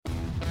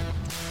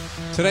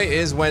Today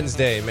is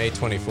Wednesday, May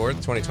 24th,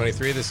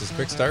 2023. This is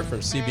Quick Start from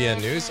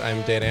CBN News.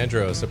 I'm Dan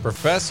Andros. A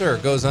professor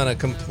goes on a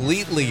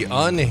completely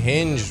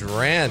unhinged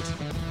rant.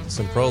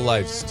 Some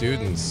pro-life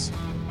students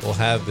will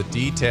have the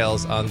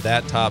details on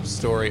that top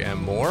story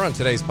and more. On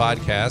today's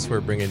podcast, we're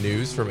bringing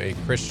news from a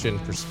Christian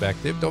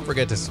perspective. Don't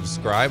forget to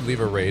subscribe, leave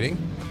a rating,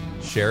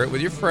 share it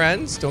with your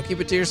friends. Don't keep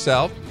it to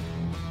yourself.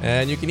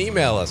 And you can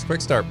email us,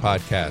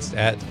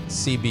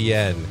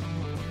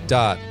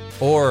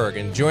 quickstartpodcast@cbn.org.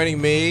 And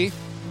joining me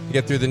to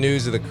get through the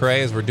news of the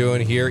Cray, as we're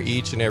doing here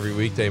each and every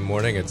weekday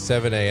morning at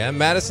 7 a.m.,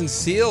 Madison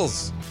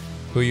Seals,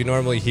 who you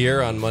normally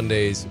hear on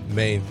Monday's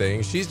Main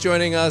Thing. She's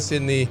joining us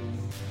in the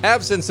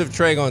absence of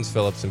Trey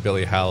Goins-Phillips and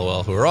Billy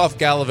Hallowell, who are off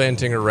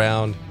gallivanting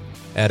around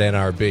at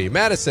NRB.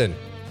 Madison,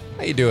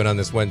 how you doing on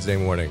this Wednesday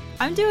morning?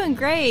 I'm doing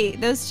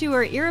great. Those two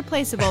are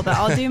irreplaceable, but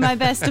I'll do my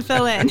best to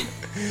fill in.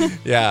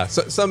 Yeah,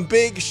 so some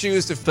big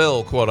shoes to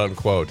fill, quote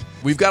unquote.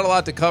 We've got a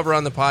lot to cover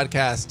on the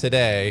podcast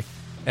today.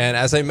 And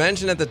as I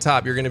mentioned at the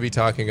top, you're going to be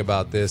talking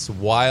about this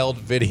wild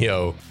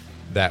video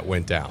that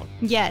went down.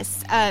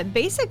 Yes.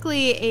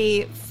 Basically,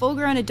 a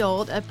full-grown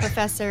adult, a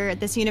professor at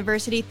this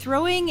university,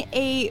 throwing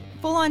a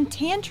full-on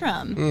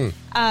tantrum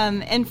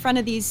in front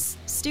of these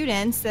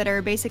students that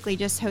are basically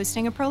just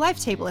hosting a pro-life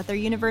table at their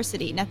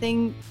university.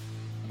 Nothing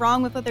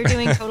wrong with what they're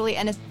doing, totally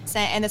innocent,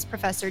 and this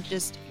professor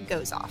just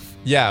goes off.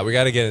 Yeah, we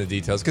got to get into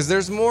details because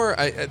there's more.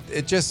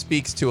 It just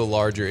speaks to a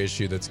larger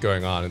issue that's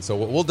going on, and so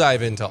we'll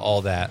dive into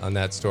all that on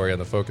that story, on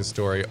the focus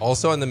story.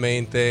 Also on the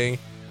Main Thing,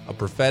 a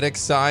prophetic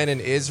sign in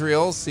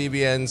Israel.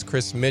 CBN's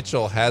Chris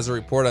Mitchell has a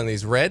report on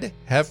these red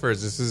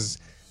heifers. This is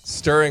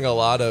stirring a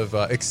lot of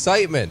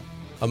excitement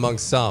among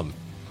some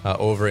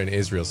over in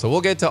Israel. So we'll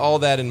get to all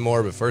that and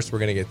more, but first we're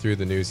going to get through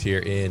the news here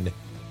in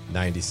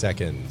 90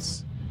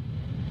 seconds.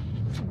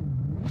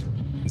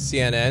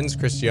 CNN's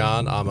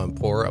Christiane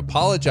Amanpour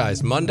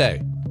apologized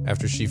Monday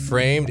after she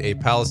framed a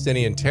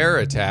Palestinian terror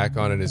attack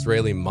on an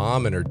Israeli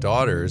mom and her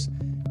daughters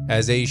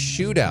as a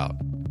shootout.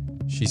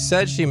 She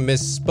said she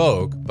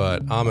misspoke,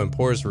 but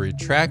Amanpour's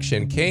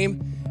retraction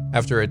came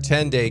after a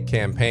 10-day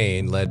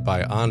campaign led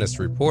by Honest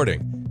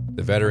Reporting.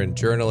 The veteran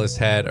journalist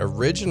had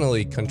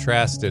originally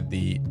contrasted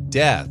the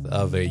death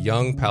of a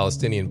young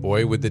Palestinian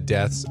boy with the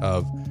deaths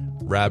of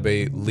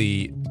Rabbi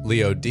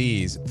Leo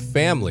D's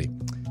family.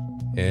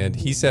 And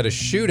he said a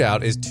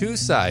shootout is two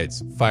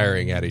sides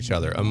firing at each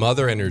other. A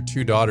mother and her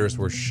two daughters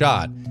were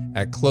shot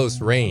at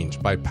close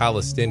range by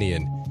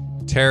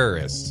Palestinian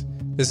terrorists.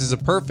 This is a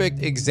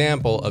perfect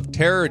example of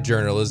terror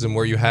journalism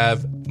where you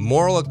have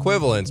moral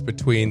equivalence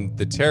between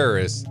the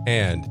terrorist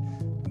and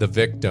the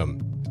victim.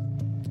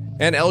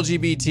 And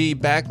LGBT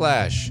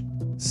backlash.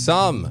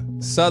 Some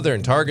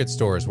southern Target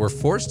stores were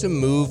forced to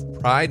move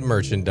Pride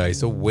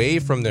merchandise away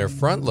from their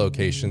front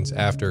locations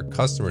after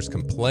customers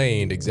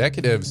complained.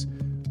 Executives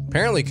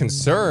apparently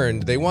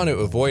concerned they want to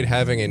avoid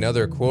having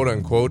another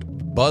quote-unquote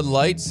Bud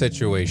Light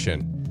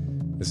situation.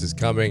 This is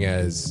coming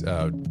as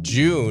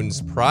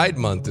June's Pride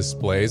Month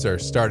displays are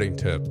starting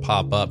to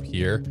pop up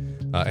here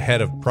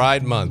ahead of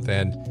Pride Month.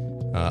 And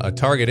a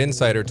Target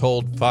insider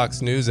told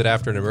Fox News that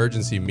after an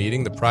emergency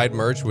meeting, the Pride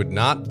merch would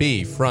not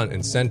be front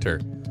and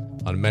center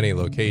on many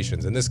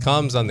locations. And this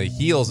comes on the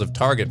heels of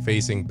Target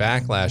facing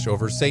backlash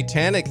over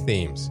satanic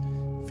themes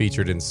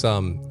featured in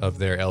some of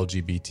their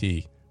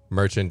LGBT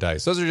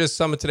merchandise. Those are just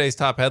some of today's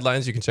top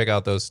headlines. You can check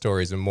out those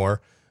stories and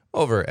more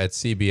over at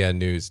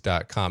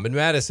cbnnews.com. And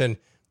Madison,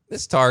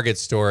 this Target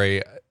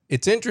story,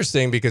 it's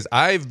interesting because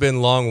I've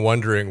been long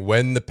wondering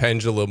when the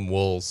pendulum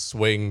will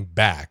swing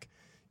back.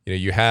 You know,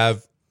 you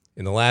have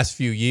in the last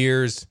few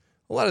years,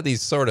 a lot of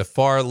these sort of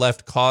far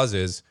left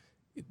causes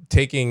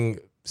taking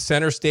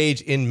center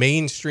stage in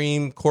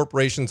mainstream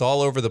corporations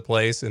all over the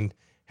place and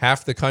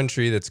half the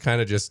country that's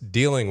kind of just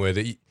dealing with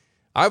it.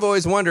 I've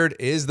always wondered,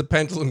 is the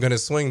pendulum going to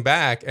swing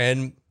back?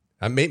 And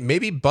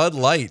maybe Bud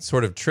Light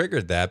sort of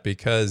triggered that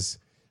because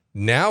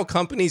now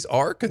companies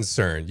are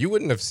concerned. You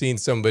wouldn't have seen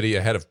somebody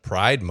ahead of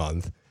Pride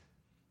Month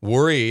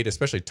worried,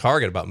 especially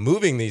Target, about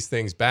moving these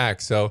things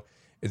back. So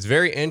it's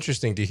very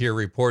interesting to hear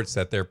reports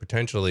that they're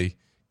potentially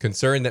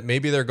concerned that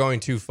maybe they're going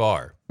too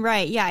far.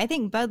 Right. Yeah, I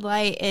think Bud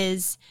Light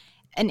is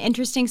an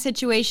interesting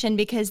situation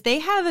because they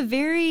have a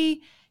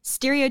very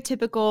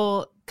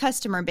stereotypical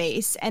customer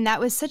base. And that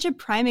was such a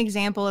prime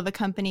example of a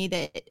company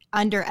that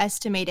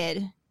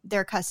underestimated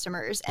their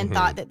customers and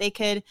thought that they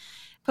could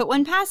put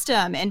one past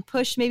them and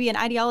push maybe an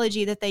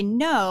ideology that they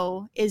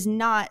know is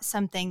not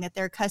something that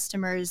their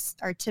customers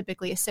are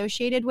typically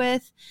associated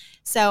with.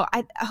 So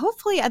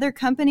hopefully other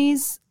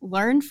companies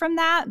learned from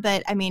that.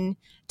 But I mean,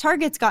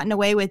 Target's gotten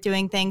away with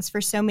doing things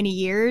for so many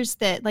years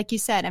that, like you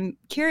said, I'm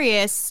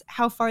curious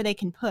how far they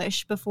can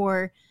push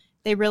before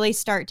they really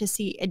start to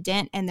see a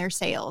dent in their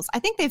sales. I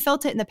think they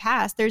felt it in the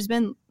past. There's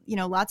been,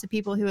 lots of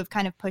people who have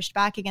kind of pushed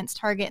back against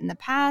Target in the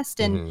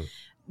past and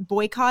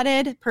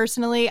boycotted.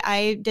 Personally,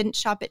 I didn't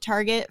shop at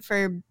Target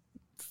for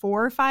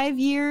 4 or 5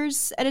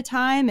 years at a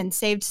time and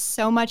saved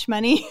so much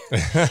money.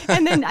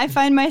 And then I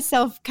find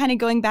myself kind of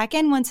going back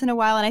in once in a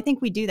while. And I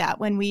think we do that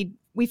when we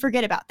we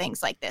forget about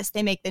things like this.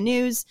 They make the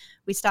news,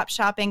 we stop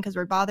shopping because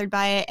we're bothered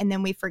by it, and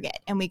then we forget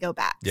and we go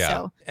back. Yeah.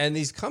 So, and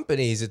these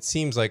companies, it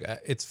seems like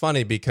it's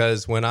funny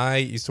because when I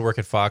used to work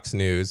at Fox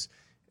News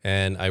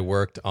and I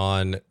worked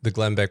on the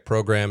Glenn Beck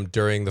program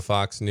during the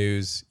Fox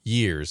News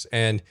years,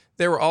 and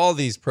there were all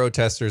these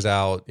protesters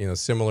out,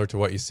 similar to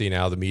what you see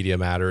now, the Media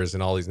Matters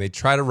and all these, and they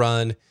try to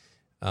run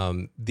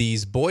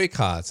these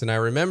boycotts. And I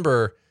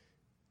remember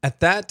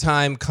at that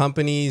time,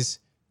 companies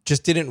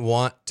just didn't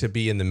want to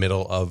be in the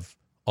middle of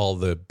all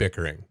the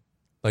bickering.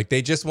 Like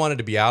they just wanted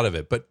to be out of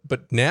it.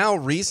 But now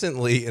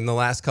recently in the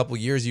last couple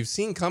of years, you've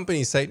seen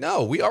companies say,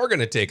 no, we are going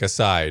to take a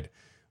side.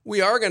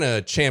 We are going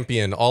to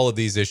champion all of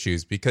these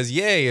issues because,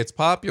 yay, it's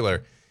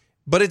popular.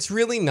 But it's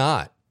really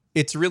not.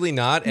 It's really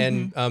not.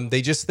 Mm-hmm. And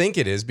they just think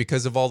it is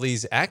because of all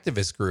these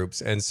activist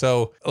groups. And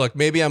so, look,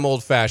 maybe I'm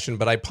old fashioned,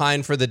 but I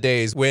pine for the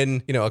days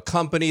when, a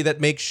company that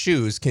makes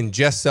shoes can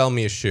just sell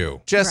me a shoe.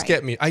 Just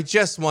get me. I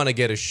just want to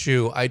get a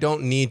shoe. I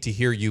don't need to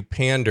hear you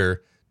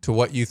pander to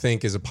what you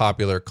think is a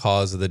popular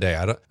cause of the day.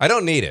 I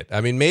don't need it. I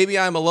mean, maybe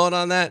I'm alone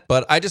on that,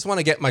 but I just want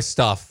to get my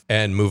stuff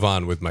and move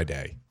on with my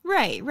day.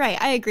 Right.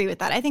 I agree with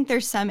that. I think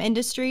there's some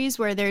industries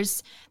where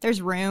there's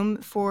room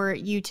for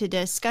you to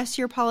discuss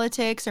your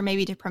politics or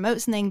maybe to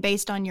promote something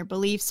based on your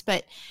beliefs.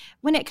 But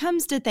when it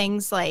comes to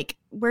things like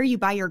where you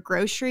buy your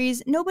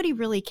groceries, nobody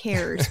really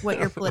cares what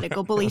your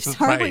political beliefs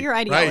are, what your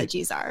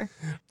ideologies are.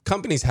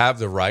 Companies have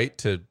the right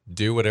to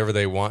do whatever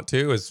they want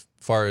to as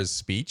far as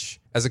speech.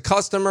 As a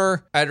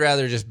customer, I'd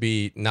rather just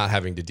be not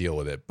having to deal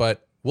with it.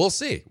 But we'll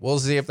see. We'll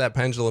see if that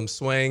pendulum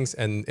swings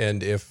and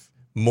if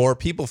more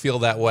people feel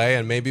that way,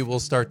 and maybe we'll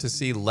start to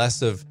see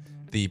less of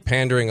the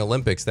pandering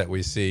Olympics that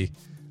we see,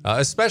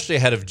 especially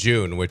ahead of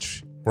June,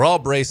 which we're all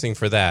bracing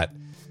for that.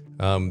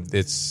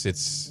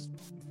 It's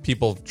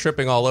people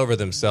tripping all over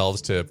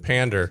themselves to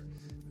pander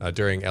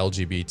during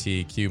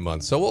LGBTQ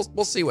month. So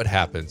we'll see what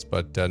happens,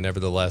 but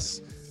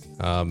nevertheless,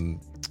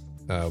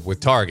 with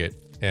Target,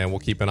 and we'll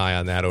keep an eye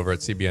on that over at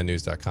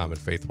cbnnews.com and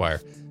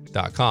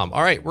faithwire.com.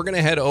 All right, we're going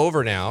to head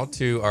over now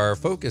to our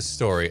focus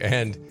story,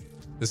 and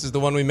this is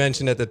the one we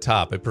mentioned at the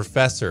top. A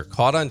professor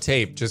caught on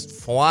tape just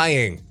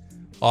flying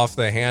off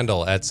the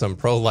handle at some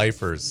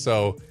pro-lifers.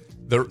 So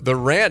the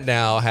rant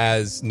now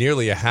has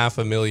nearly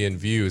 500,000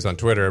 views on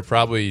Twitter.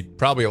 Probably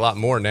a lot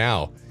more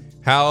now.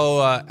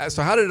 How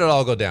did it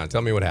all go down?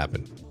 Tell me what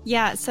happened.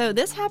 Yeah, so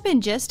this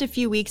happened just a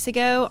few weeks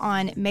ago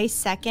on May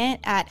 2nd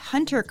at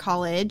Hunter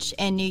College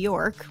in New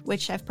York,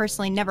 which I've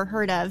personally never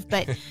heard of,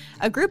 but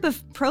a group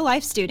of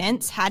pro-life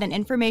students had an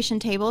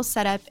information table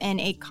set up in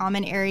a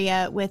common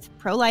area with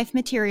pro-life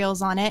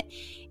materials on it,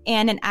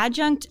 and an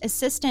adjunct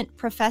assistant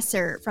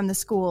professor from the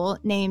school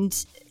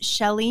named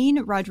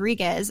Shelleen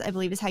Rodriguez, I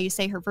believe is how you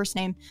say her first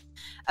name,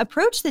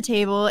 approached the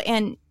table,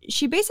 and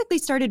she basically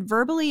started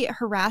verbally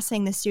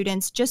harassing the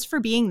students just for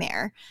being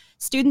there.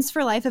 Students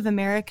for Life of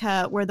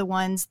America were the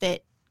ones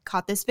that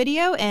caught this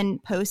video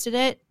and posted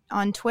it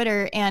on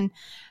Twitter, and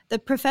the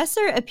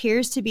professor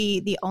appears to be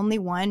the only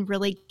one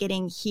really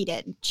getting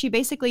heated. She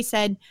basically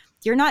said,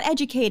 "You're not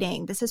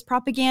educating. This is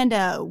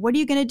propaganda. What are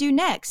you going to do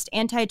next?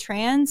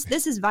 Anti-trans?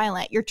 This is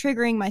violent. You're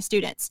triggering my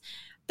students."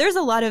 There's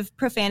a lot of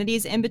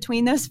profanities in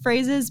between those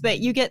phrases, but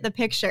you get the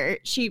picture.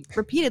 She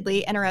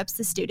repeatedly interrupts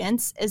the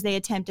students as they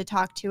attempt to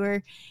talk to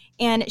her,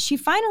 and she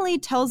finally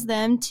tells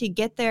them to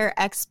get their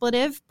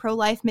expletive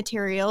pro-life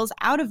materials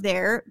out of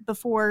there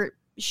before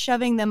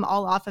shoving them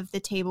all off of the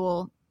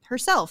table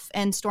herself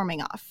and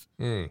storming off.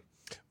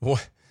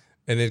 What?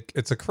 And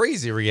it's a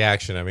crazy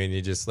reaction. I mean,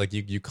 you just like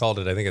you called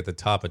it, I think, at the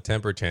top, a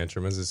temper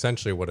tantrum is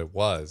essentially what it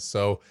was.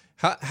 So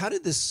how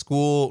did the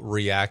school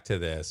react to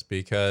this?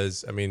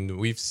 Because, I mean,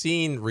 we've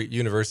seen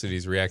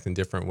universities react in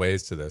different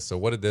ways to this. So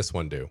what did this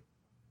one do?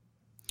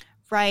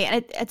 Right.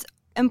 And it's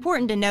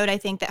important to note, I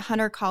think, that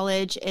Hunter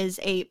College is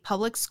a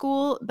public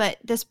school, but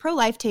this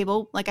pro-life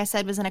table, like I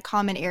said, was in a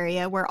common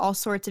area where all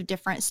sorts of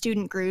different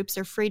student groups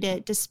are free to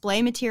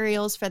display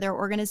materials for their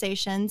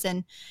organizations.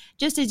 And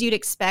just as you'd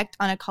expect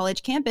on a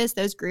college campus,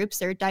 those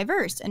groups are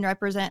diverse and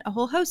represent a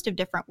whole host of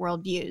different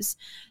worldviews.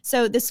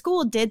 So the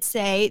school did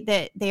say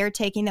that they are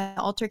taking the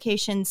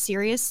altercation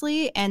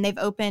seriously, and they've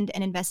opened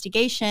an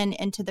investigation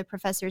into the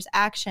professor's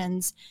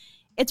actions.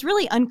 It's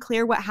really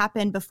unclear what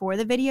happened before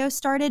the video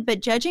started, but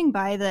judging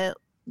by the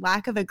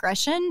lack of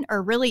aggression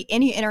or really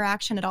any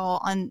interaction at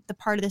all on the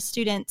part of the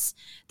students,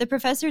 the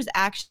professor's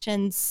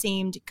actions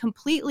seemed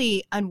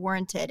completely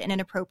unwarranted and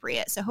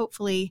inappropriate. So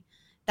hopefully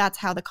that's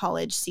how the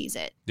college sees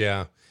it.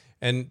 Yeah.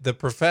 And the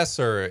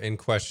professor in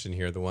question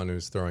here, the one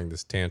who's throwing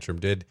this tantrum,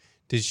 did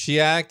she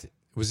act?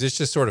 Was this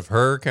just sort of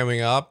her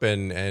coming up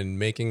and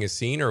making a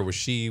scene, or was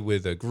she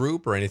with a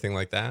group or anything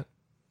like that?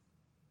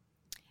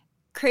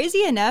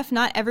 Crazy enough,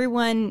 not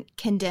everyone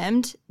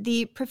condemned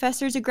the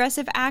professor's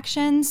aggressive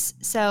actions,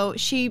 so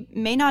she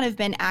may not have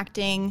been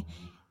acting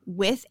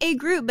with a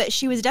group, but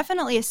she was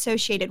definitely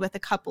associated with a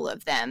couple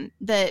of them.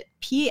 The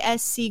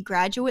PSC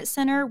Graduate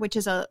Center, which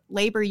is a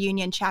labor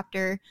union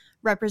chapter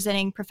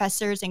representing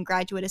professors and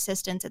graduate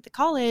assistants at the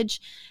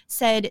college,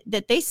 said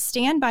that they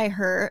stand by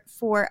her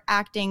for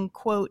acting,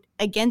 quote,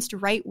 against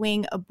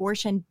right-wing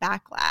abortion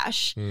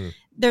backlash.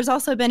 There's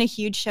also been a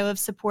huge show of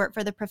support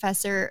for the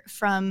professor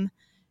from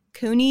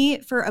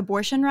CUNY for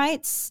abortion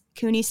rights.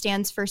 CUNY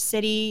stands for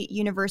City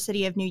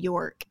University of New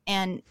York.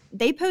 And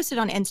they posted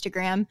on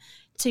Instagram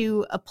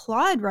to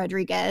applaud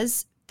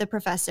Rodriguez, the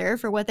professor,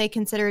 for what they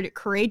considered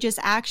courageous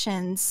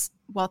actions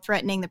while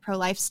threatening the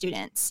pro-life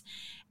students.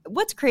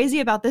 What's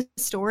crazy about this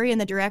story and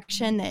the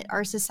direction that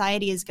our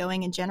society is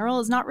going in general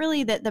is not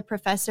really that the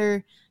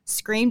professor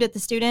screamed at the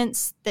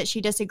students that she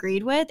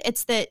disagreed with.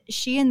 It's that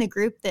she and the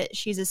group that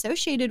she's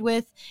associated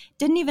with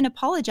didn't even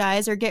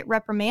apologize or get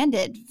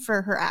reprimanded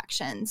for her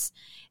actions.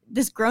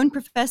 This grown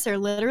professor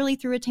literally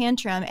threw a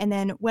tantrum and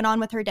then went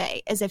on with her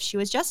day as if she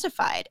was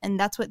justified. And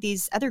that's what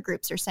these other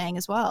groups are saying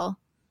as well.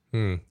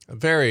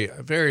 Very,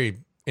 very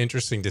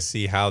interesting to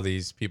see how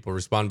these people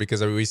respond,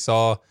 because we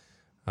saw,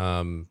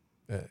 I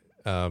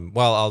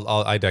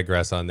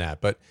digress on that.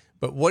 But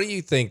what do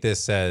you think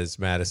this says,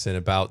 Madison,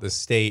 about the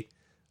state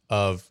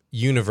of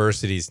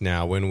universities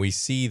now when we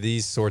see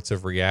these sorts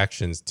of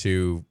reactions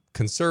to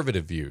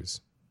conservative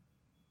views?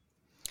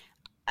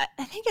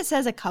 I think it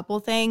says a couple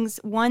things.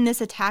 One,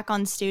 this attack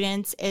on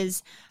students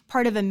is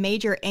part of a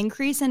major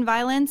increase in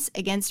violence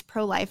against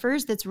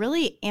pro-lifers that's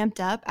really amped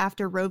up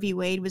after Roe v.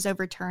 Wade was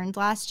overturned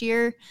last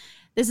year.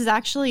 This is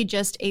actually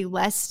just a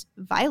less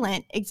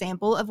violent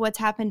example of what's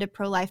happened to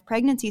pro-life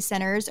pregnancy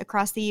centers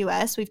across the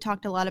U.S. We've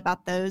talked a lot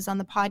about those on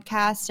the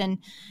podcast. And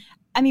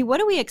I mean, what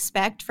do we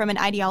expect from an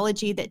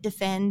ideology that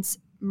defends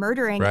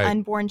murdering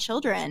unborn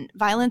children?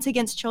 Violence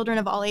against children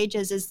of all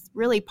ages is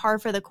really par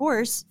for the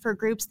course for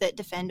groups that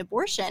defend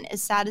abortion,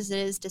 as sad as it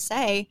is to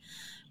say.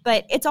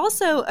 But it's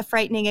also a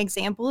frightening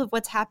example of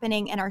what's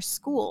happening in our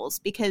schools,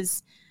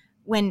 because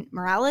when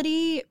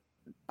morality,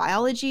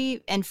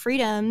 biology, and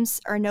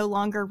freedoms are no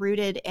longer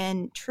rooted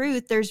in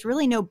truth, there's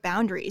really no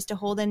boundaries to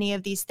hold any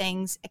of these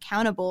things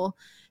accountable.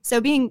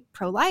 So being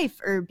pro-life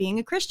or being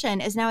a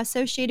Christian is now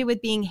associated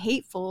with being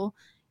hateful,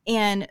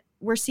 and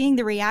we're seeing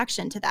the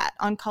reaction to that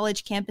on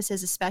college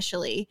campuses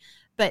especially.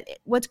 But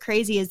what's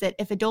crazy is that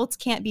if adults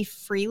can't be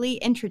freely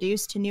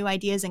introduced to new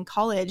ideas in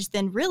college,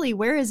 then really,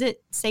 where is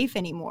it safe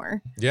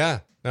anymore?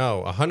 Yeah,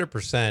 no,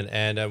 100%.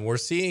 And we're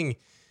seeing,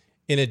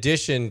 in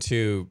addition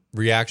to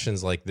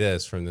reactions like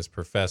this from this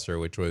professor,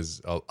 which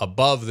was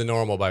above the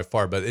normal by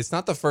far, but it's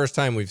not the first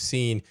time we've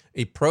seen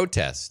a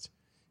protest.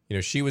 You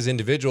know, she was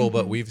individual,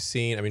 but we've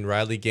seen,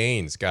 Riley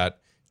Gaines got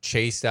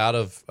chased out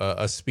of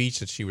a speech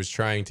that she was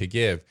trying to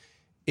give.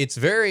 It's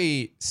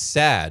very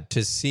sad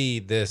to see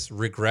this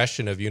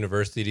regression of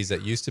universities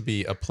that used to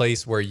be a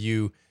place where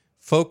you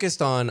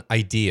focused on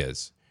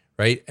ideas,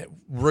 right?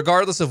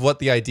 Regardless of what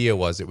the idea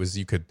was, it was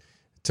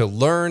to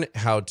learn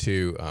how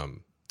to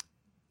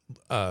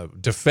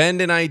defend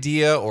an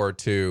idea or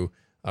to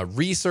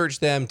research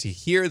them, to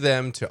hear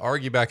them, to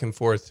argue back and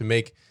forth, to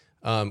make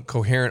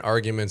coherent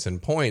arguments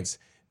and points.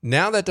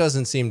 Now that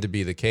doesn't seem to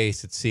be the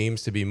case. It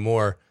seems to be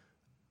more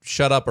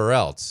shut up or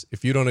else.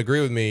 If you don't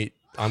agree with me,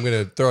 I'm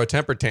going to throw a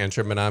temper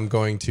tantrum and I'm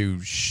going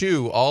to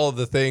shoo all of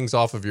the things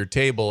off of your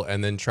table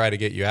and then try to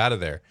get you out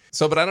of there.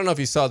 So, but I don't know if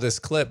you saw this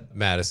clip,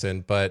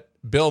 Madison, but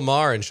Bill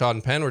Maher and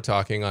Sean Penn were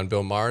talking on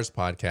Bill Maher's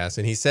podcast,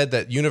 and he said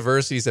that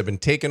universities have been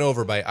taken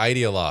over by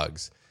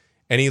ideologues.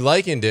 And he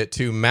likened it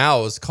to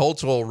Mao's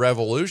Cultural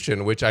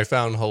Revolution, which I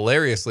found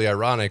hilariously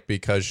ironic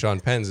because Sean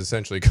Penn's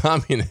essentially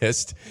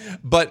communist.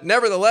 But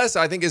nevertheless,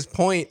 I think his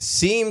point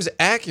seems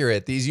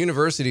accurate. These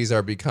universities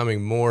are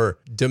becoming more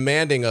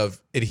demanding of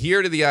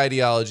adhere to the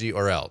ideology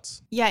or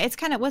else. Yeah, it's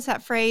kind of, what's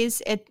that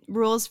phrase? It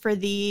rules for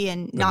thee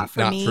and not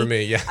for me. Not for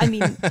me, yeah. I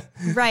mean,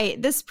 right.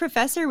 This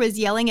professor was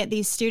yelling at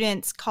these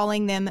students,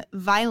 calling them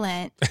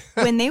violent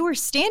when they were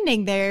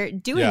standing there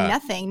doing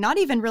nothing, not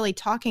even really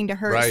talking to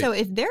her. Right. So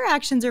if their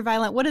actions are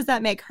violent, what does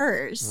that make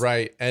hers?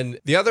 Right. And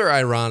the other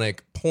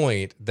ironic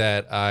point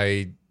that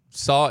I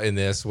saw in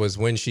this was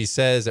when she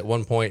says at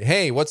one point,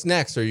 hey, what's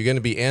next? Are you going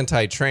to be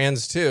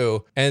anti-trans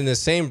too? And in the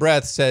same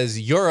breath says,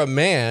 you're a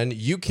man,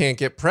 you can't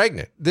get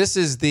pregnant. This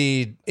is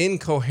the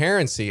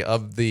incoherency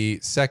of the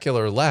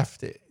secular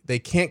left. They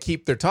can't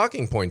keep their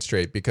talking point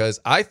straight, because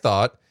I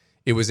thought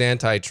it was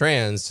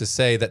anti-trans to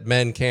say that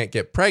men can't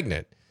get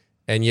pregnant.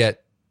 And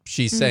yet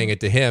she's saying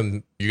it to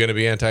him, you're going to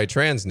be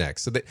anti-trans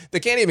next. So they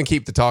can't even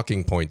keep the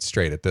talking point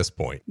straight at this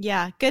point.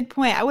 Yeah, good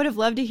point. I would have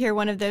loved to hear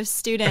one of those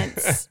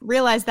students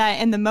realize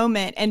that in the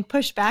moment and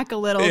push back a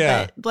little,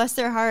 but bless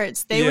their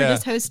hearts. They were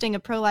just hosting a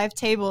pro-life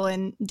table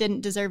and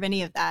didn't deserve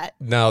any of that.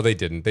 No, they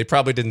didn't. They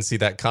probably didn't see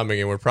that coming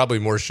and were probably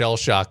more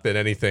shell-shocked than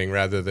anything,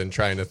 rather than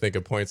trying to think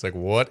of points like,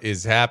 what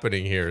is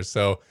happening here?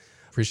 So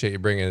appreciate you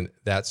bringing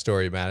that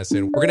story,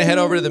 Madison. We're going to head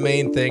over to the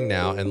main thing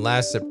now. And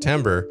last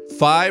September,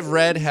 5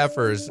 red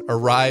heifers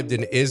arrived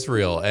in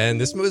Israel. And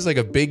this was like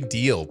a big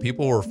deal.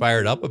 People were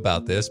fired up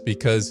about this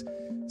because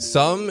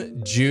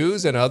some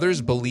Jews and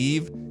others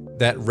believe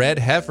that red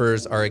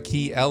heifers are a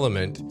key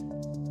element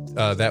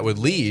that would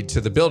lead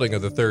to the building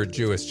of the third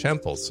Jewish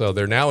temple. So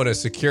they're now in a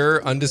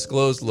secure,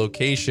 undisclosed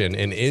location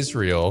in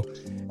Israel,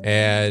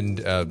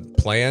 and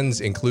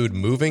plans include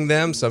moving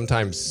them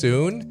sometime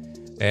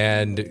soon.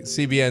 And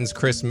CBN's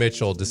Chris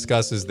Mitchell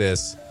discusses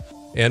this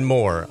and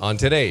more on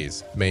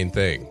today's Main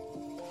Thing.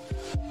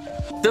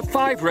 The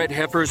 5 red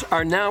heifers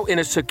are now in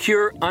a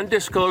secure,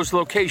 undisclosed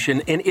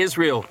location in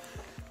Israel.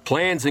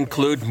 Plans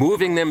include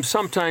moving them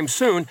sometime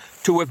soon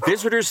to a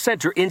visitor's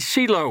center in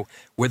Shiloh,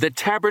 where the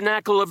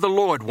tabernacle of the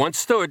Lord once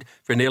stood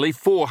for nearly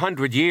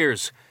 400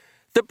 years.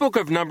 The book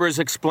of Numbers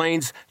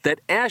explains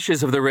that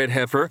ashes of the red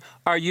heifer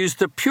are used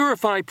to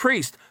purify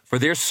priests for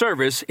their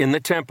service in the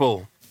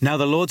temple. Now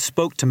the Lord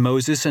spoke to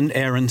Moses and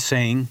Aaron,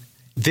 saying,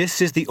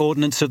 "This is the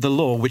ordinance of the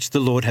law which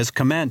the Lord has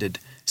commanded,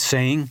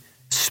 saying,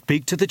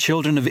 Speak to the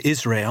children of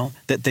Israel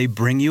that they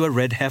bring you a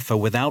red heifer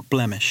without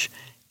blemish,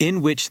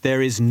 in which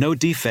there is no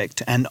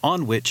defect, and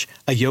on which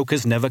a yoke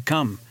has never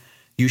come.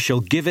 You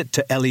shall give it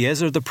to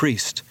Eleazar the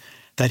priest,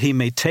 that he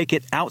may take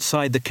it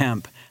outside the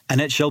camp,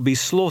 and it shall be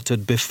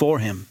slaughtered before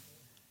him.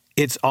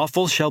 Its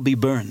offal shall be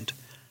burned,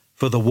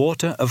 for the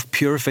water of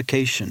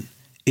purification.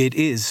 It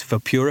is for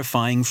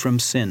purifying from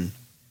sin."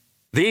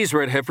 These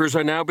red heifers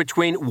are now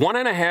between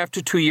 1.5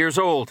 to 2 years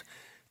old.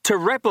 To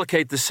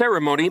replicate the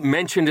ceremony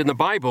mentioned in the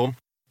Bible,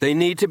 they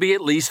need to be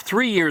at least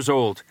 3 years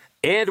old.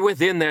 And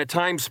within that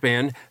time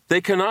span,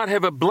 they cannot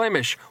have a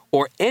blemish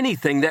or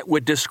anything that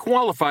would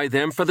disqualify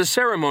them for the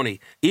ceremony,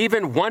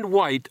 even one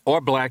white or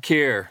black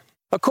hair.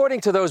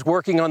 According to those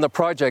working on the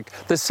project,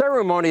 the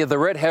ceremony of the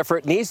red heifer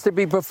needs to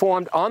be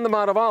performed on the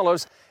Mount of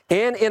Olives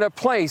and in a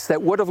place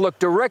that would have looked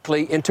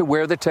directly into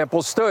where the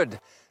temple stood.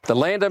 The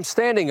land I'm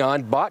standing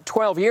on, bought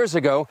 12 years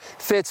ago,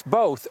 fits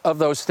both of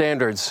those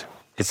standards.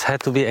 It's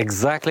had to be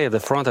exactly at the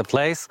front, a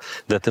place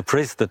that the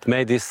priest that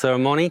made this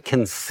ceremony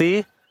can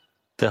see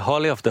the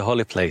Holy of the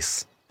Holy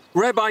Place.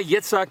 Rabbi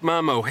Yitzhak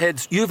Mamo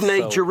heads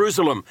Yuvnei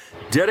Jerusalem,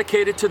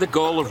 dedicated to the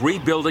goal of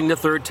rebuilding the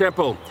third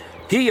temple.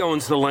 He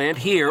owns the land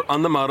here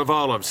on the Mount of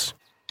Olives.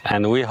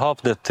 And we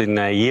hope that in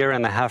a year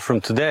and a half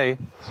from today,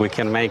 we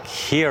can make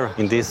here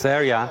in this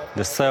area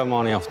the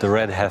ceremony of the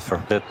red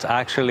heifer. That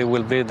actually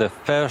will be the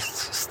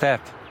first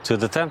step to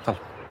the temple.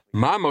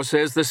 Mamo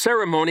says the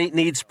ceremony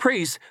needs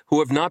priests who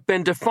have not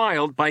been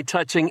defiled by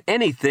touching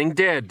anything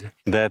dead.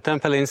 The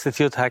Temple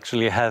Institute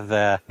actually have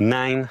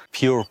 9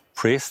 pure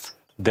priests.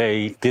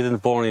 They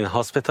didn't born in a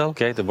hospital,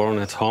 okay? They born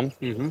at home.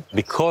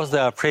 Because they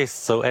are priests,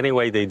 so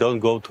anyway, they don't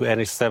go to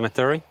any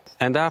cemetery,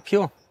 and they are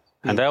pure,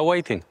 and they are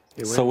waiting.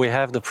 So we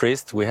have the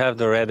priest, we have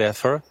the red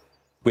heifer,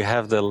 we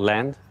have the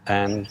land,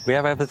 and we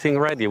have everything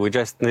ready. We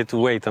just need to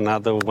wait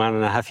another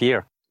 1.5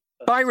 years.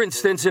 Byron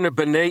Stinson of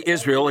B'nai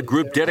Israel, a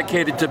group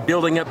dedicated to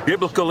building up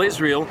biblical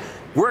Israel,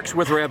 works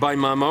with Rabbi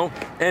Mamo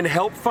and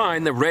helped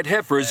find the red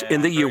heifers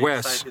in the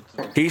U.S.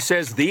 He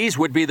says these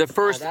would be the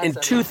first in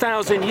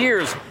 2,000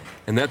 years,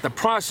 and that the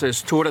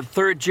process toward a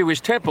third Jewish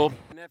temple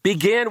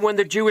began when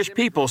the Jewish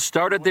people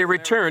started their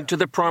return to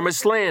the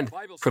Promised Land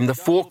from the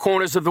 4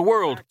 corners of the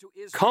world,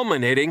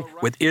 culminating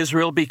with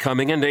Israel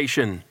becoming a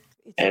nation.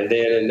 And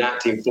then in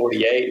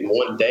 1948, in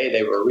one day,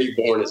 they were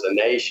reborn as a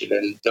nation,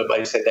 and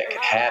nobody said that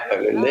could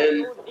happen. And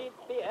then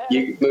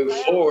you move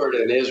forward,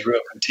 and Israel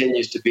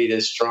continues to be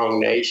this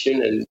strong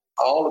nation, and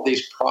all of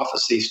these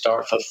prophecies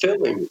start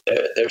fulfilling.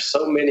 There's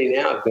so many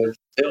now that have been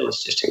fulfilled.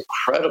 It's just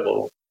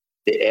incredible,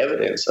 the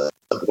evidence of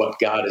what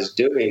God is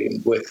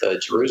doing with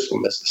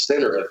Jerusalem as the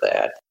center of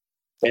that.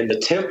 And the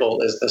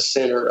temple is the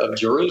center of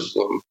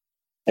Jerusalem.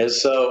 And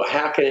so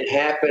how can it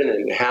happen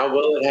and how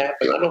will it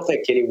happen? I don't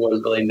think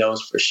anyone really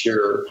knows for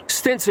sure.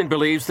 Stinson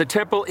believes the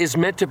temple is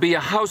meant to be a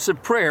house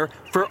of prayer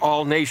for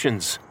all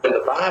nations. In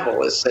the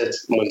Bible, it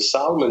says when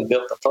Solomon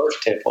built the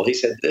first temple, he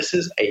said, this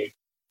is a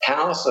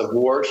house of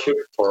worship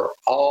for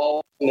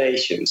all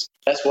nations.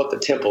 That's what the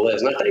temple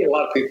is. And I think a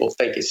lot of people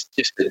think it's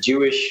just a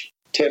Jewish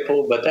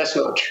temple, but that's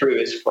not true.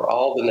 It's for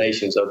all the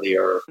nations of the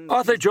earth.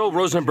 Author Joel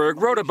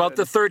Rosenberg wrote about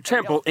the third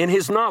temple in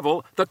his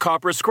novel, The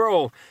Copper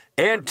Scroll,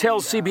 and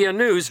tells CBN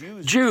News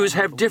Jews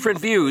have different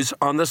views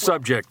on the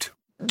subject.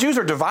 Jews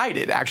are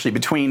divided, actually,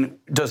 between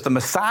does the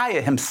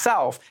Messiah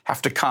himself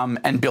have to come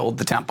and build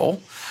the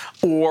temple,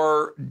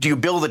 or do you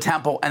build the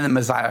temple and the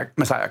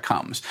Messiah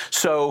comes?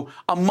 So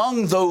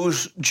among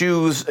those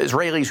Jews,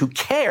 Israelis who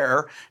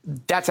care,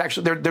 that's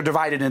actually, they're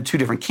divided into 2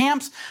 different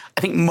camps.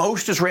 I think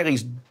most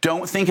Israelis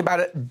don't think about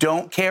it,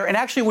 don't care, and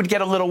actually would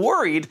get a little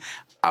worried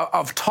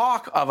of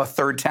talk of a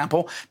third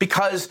temple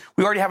because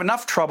we already have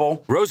enough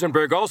trouble.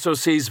 Rosenberg also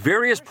sees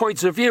various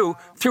points of view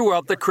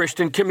throughout the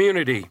Christian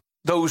community.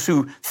 Those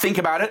who think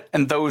about it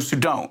and those who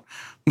don't.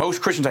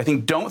 Most Christians, I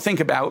think, don't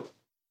think about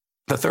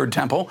the third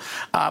temple,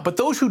 but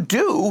those who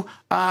do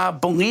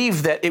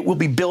believe that it will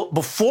be built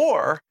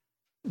before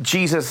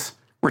Jesus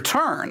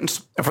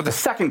returns for the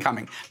second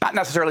coming, not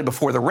necessarily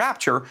before the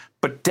rapture,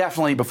 but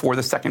definitely before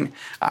the second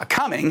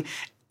coming,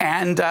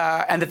 and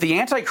that the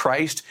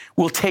Antichrist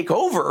will take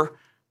over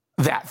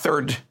that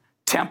third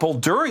temple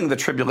during the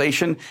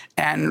tribulation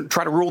and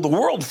try to rule the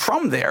world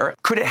from there.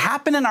 Could it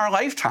happen in our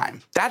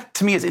lifetime? That,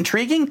 to me, is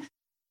intriguing.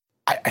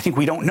 I think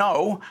we don't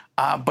know,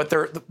 but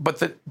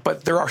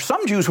there are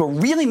some Jews who are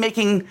really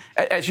making,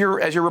 as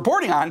you're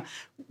reporting on,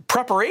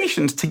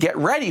 preparations to get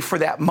ready for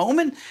that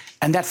moment,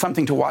 and that's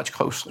something to watch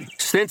closely.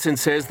 Stinson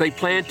says they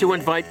plan to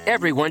invite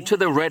everyone to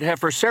the red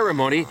heifer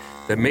ceremony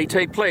that may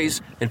take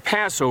place in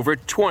Passover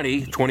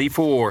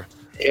 2024.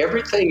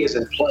 Everything is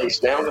in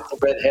place now with the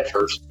red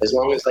heifers. As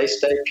long as they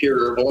stay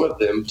pure, one of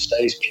them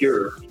stays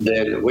pure,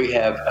 then we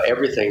have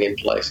everything in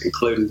place,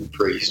 including the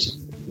priest.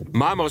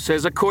 Mamo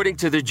says according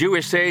to the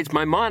Jewish sage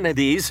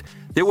Maimonides,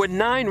 there were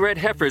 9 red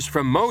heifers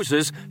from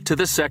Moses to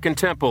the Second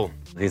Temple.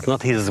 It's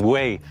not his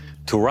way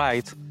to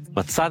write,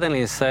 but suddenly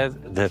he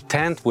said the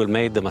tent will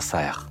make the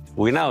Messiah.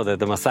 We know that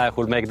the Messiah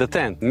will make the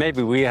tent.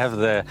 Maybe we have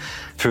the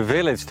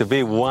privilege to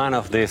be one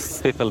of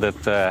these people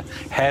that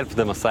helped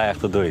the Messiah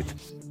to do it.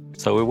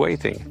 So we're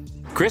waiting.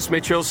 Chris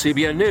Mitchell,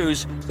 CBN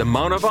News, the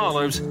Mount of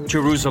Olives,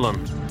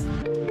 Jerusalem.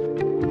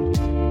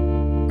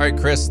 All right,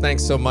 Chris,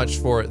 thanks so much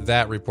for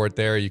that report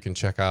there. You can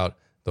check out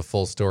the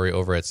full story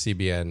over at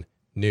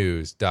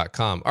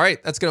cbnnews.com. All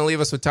right, that's going to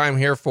leave us with time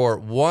here for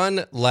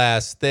one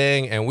last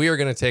thing, and we are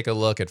going to take a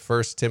look at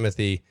 1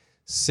 Timothy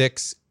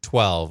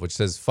 6:12, which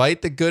says,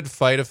 "Fight the good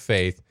fight of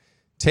faith,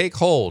 take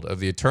hold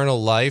of the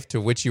eternal life to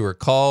which you were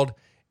called,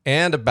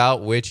 and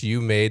about which you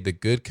made the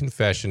good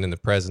confession in the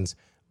presence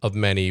of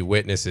many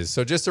witnesses."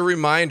 So just a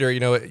reminder,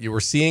 you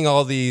were seeing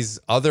all these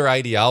other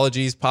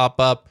ideologies pop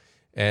up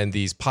and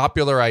these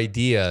popular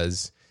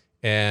ideas,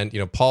 and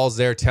Paul's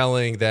there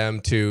telling them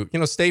to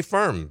stay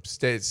firm,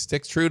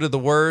 stick true to the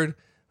word,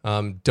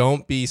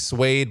 don't be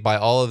swayed by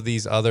all of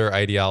these other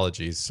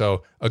ideologies.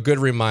 So a good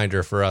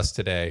reminder for us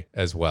today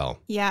as well.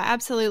 Yeah,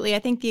 absolutely. I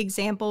think the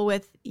example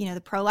with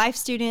the pro-life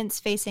students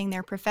facing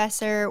their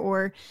professor,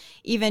 or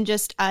even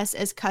just us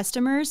as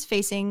customers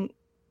facing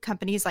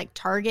companies like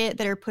Target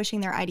that are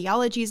pushing their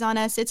ideologies on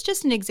us, it's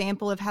just an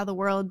example of how the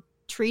world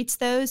treats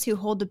those who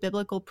hold to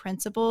biblical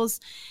principles.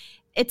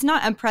 It's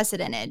not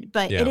unprecedented,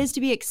 but it is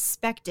to be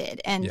expected.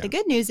 And the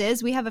good news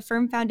is we have a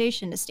firm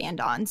foundation to stand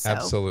on. So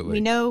absolutely,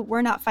 we know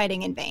we're not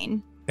fighting in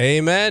vain.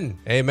 Amen.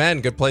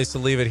 Amen. Good place to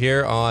leave it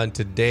here on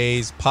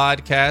today's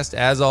podcast.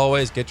 As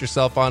always, get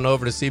yourself on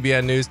over to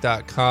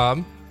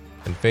cbnnews.com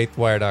and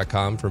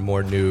faithwire.com for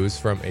more news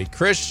from a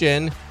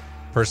Christian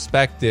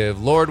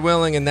perspective. Lord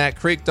willing, and that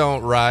creek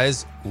don't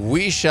rise,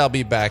 we shall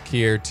be back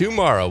here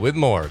tomorrow with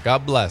more.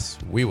 God bless.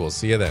 We will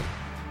see you then.